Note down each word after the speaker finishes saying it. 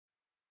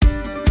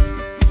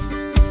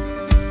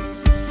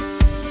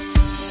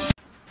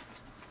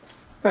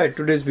Hi,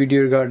 today's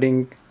video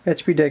regarding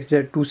HP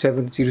Deskjet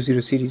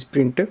 2700 series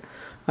printer.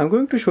 I'm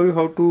going to show you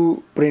how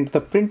to print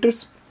the printer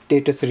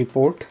status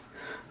report.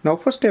 Now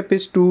first step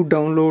is to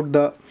download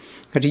the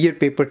rear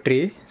paper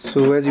tray.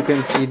 So as you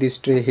can see this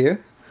tray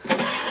here.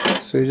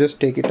 So you just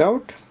take it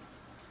out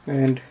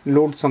and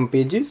load some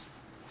pages.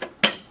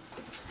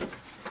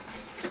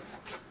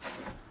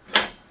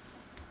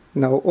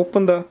 Now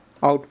open the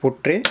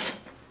output tray.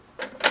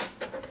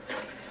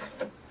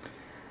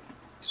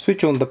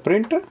 Switch on the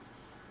printer.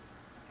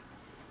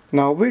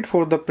 Now wait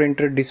for the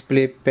printer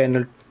display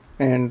panel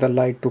and the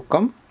light to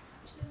come.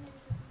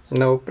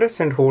 Now press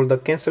and hold the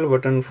cancel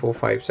button for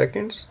 5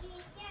 seconds.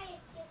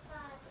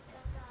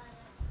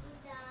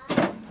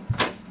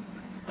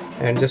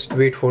 And just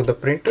wait for the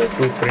printer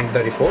to print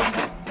the report.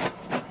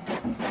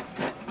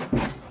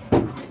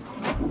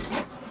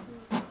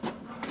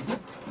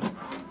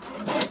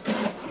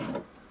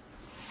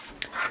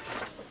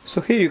 So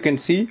here you can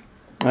see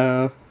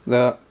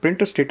the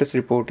printer status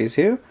report is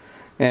here,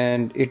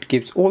 and it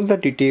gives all the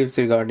details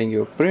regarding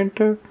your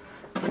printer,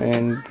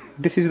 and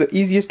this is the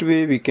easiest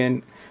way we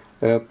can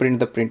print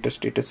the printer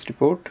status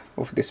report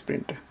of this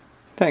printer.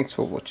 Thanks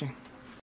for watching.